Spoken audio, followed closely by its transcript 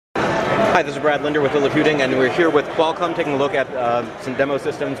Hi, this is Brad Linder with Lilliputian, and we're here with Qualcomm taking a look at some demo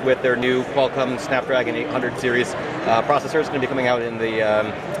systems with their new Qualcomm Snapdragon 800 series processor. It's going to be coming out in the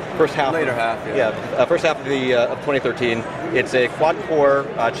first half. First half of 2013. It's a quad-core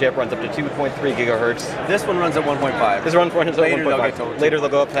chip, runs up to 2.3 gigahertz. This one runs at 1.5. This one runs at 1.5. Later they'll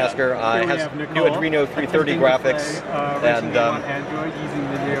go up faster. It has new Adreno 330 graphics, and on Android using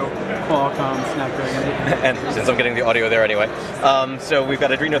the new Qualcomm Snapdragon. And since I'm getting the audio there anyway, so we've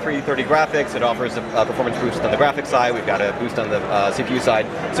got Adreno 330 graphics. It offers a performance boost on the graphics side. We've got a boost on the CPU side.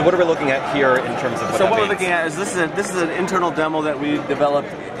 So what are we looking at here in terms of what So that what means? we're looking at is this is an internal demo that we developed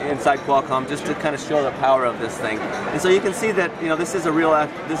inside Qualcomm just to kind of show the power of this thing. And so you can see that this is a real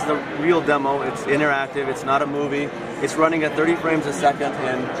demo. It's interactive. It's not a movie. It's running at 30 frames a second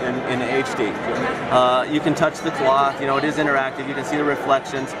in HD. You can touch the cloth. It is interactive. You can see the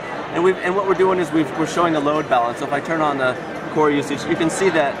reflections. And what we're doing is we're showing a load balance. So if I turn on the core usage, you can see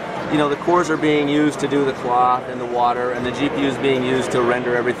that the cores are being used to do the cloth and the water, and the GPU is being used to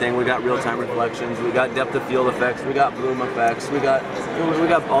render everything. We got real-time reflections, we got depth of field effects, we got bloom effects, we got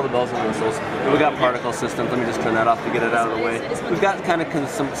all the bells and whistles. And we got particle systems. Let me just turn that off to get it out of the way. We've got kind of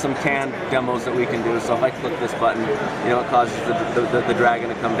some canned demos that we can do. So if I click this button, it causes the dragon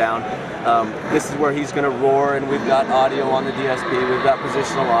to come down. This is where he's going to roar, and we've got audio on the DSP. We've got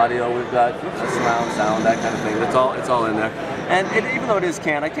positional audio. We've got surround sound, that kind of thing. It's all in there. And even though it is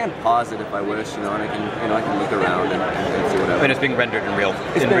canned, I can pause it if I wish, and I can look around and see whatever. And it's being rendered in real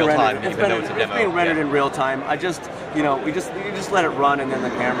time, even though it's a demo. It's being rendered in real time. You just let it run, and then the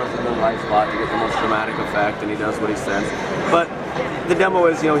camera's in the right spot to get the most dramatic effect, and he does what he says. But the demo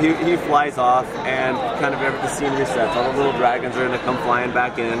is, he flies off, and kind of the scene resets. All the little dragons are going to come flying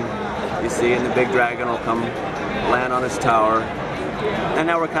back in. You see, and the big dragon will come land on his tower. And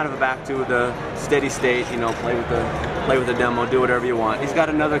now we're kind of back to the steady state, play with the demo, do whatever you want. He's got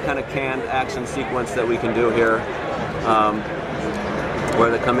another kind of canned action sequence that we can do here, where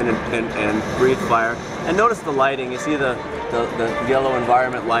they come in and breathe fire. And notice the lighting. You see the yellow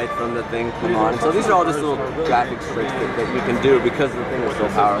environment light from the thing come on. So these are all just little graphics tricks that you can do because the thing is so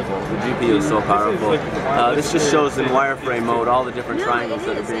powerful. The GPU is so powerful. This just shows in wireframe mode all the different triangles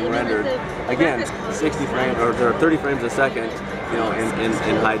that are being rendered. Again, 60 frames or 30 frames a second,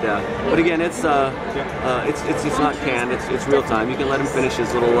 in high def. But again, it's not canned. It's real time. You can let him finish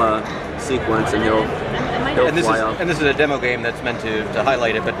his little sequence, and he'll fly off. And this is a demo game that's meant to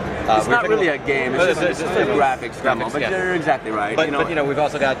highlight it, but it's not really a game. It's just a graphics demo. But you're exactly right. But we've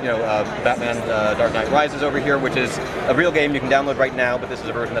also got Batman Dark Knight Rises over here, which is a real game you can download right now. But this is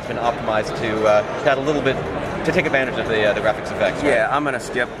a version that's been optimized to add a little bit to take advantage of the graphics effects. Right? Yeah, I'm gonna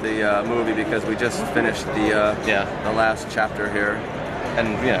skip the movie because we just finished the last chapter here, and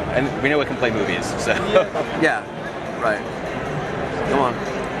and we know it can play movies. So yeah, right. Go on.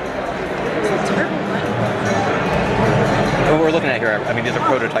 What we're looking at here, I mean, these are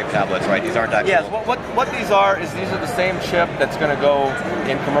prototype tablets, right? These aren't actual. Yes, what these are the same chip that's going to go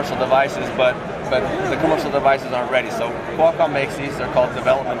in commercial devices, but the commercial devices aren't ready. So Qualcomm makes these. They're called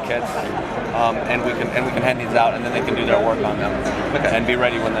development kits, and we can hand these out, and then they can do their work on them and be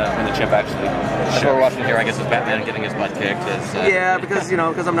ready when the chip actually. That's what we're watching here. I guess is Batman getting his butt kicked. Yeah, because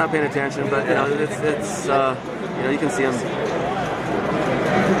I'm not paying attention, but it's you can see him.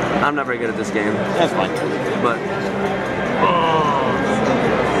 I'm not very good at this game. That's fine, but.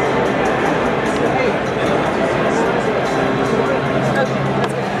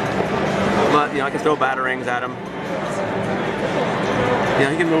 But I can throw batarangs at him.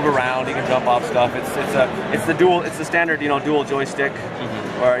 He can move around. He can jump off stuff. It's the standard dual joystick,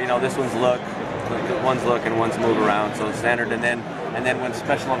 where this one's look and one's move around. So it's standard, and then when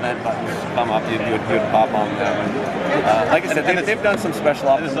special event buttons come up, you would pop on them. Like I said, they've done some special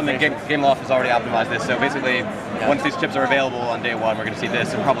optimizations. GameLoft has already optimized this. So basically, once these chips are available on day one, we're going to see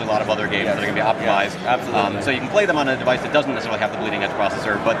this and probably a lot of other games that are going to be optimized. Absolutely. So you can play them on a device that doesn't necessarily have the bleeding edge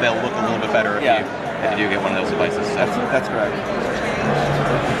processor, but they'll look a little bit better if you do get one of those devices. So. That's correct.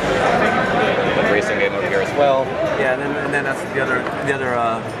 Racing game over here as well. Yeah, and then that's the other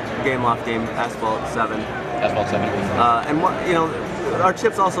GameLoft game, Asphalt 7. Asphalt 7. And our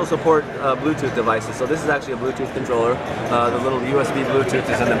chips also support Bluetooth devices. So this is actually a Bluetooth controller. The little USB Bluetooth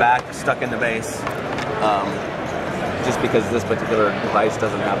is in the back, stuck in the base. Just because this particular device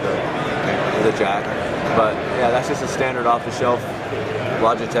doesn't have the jack. But yeah, that's just a standard off-the-shelf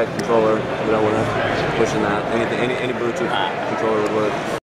Logitech controller. We don't want to push in that. Any Bluetooth controller would work.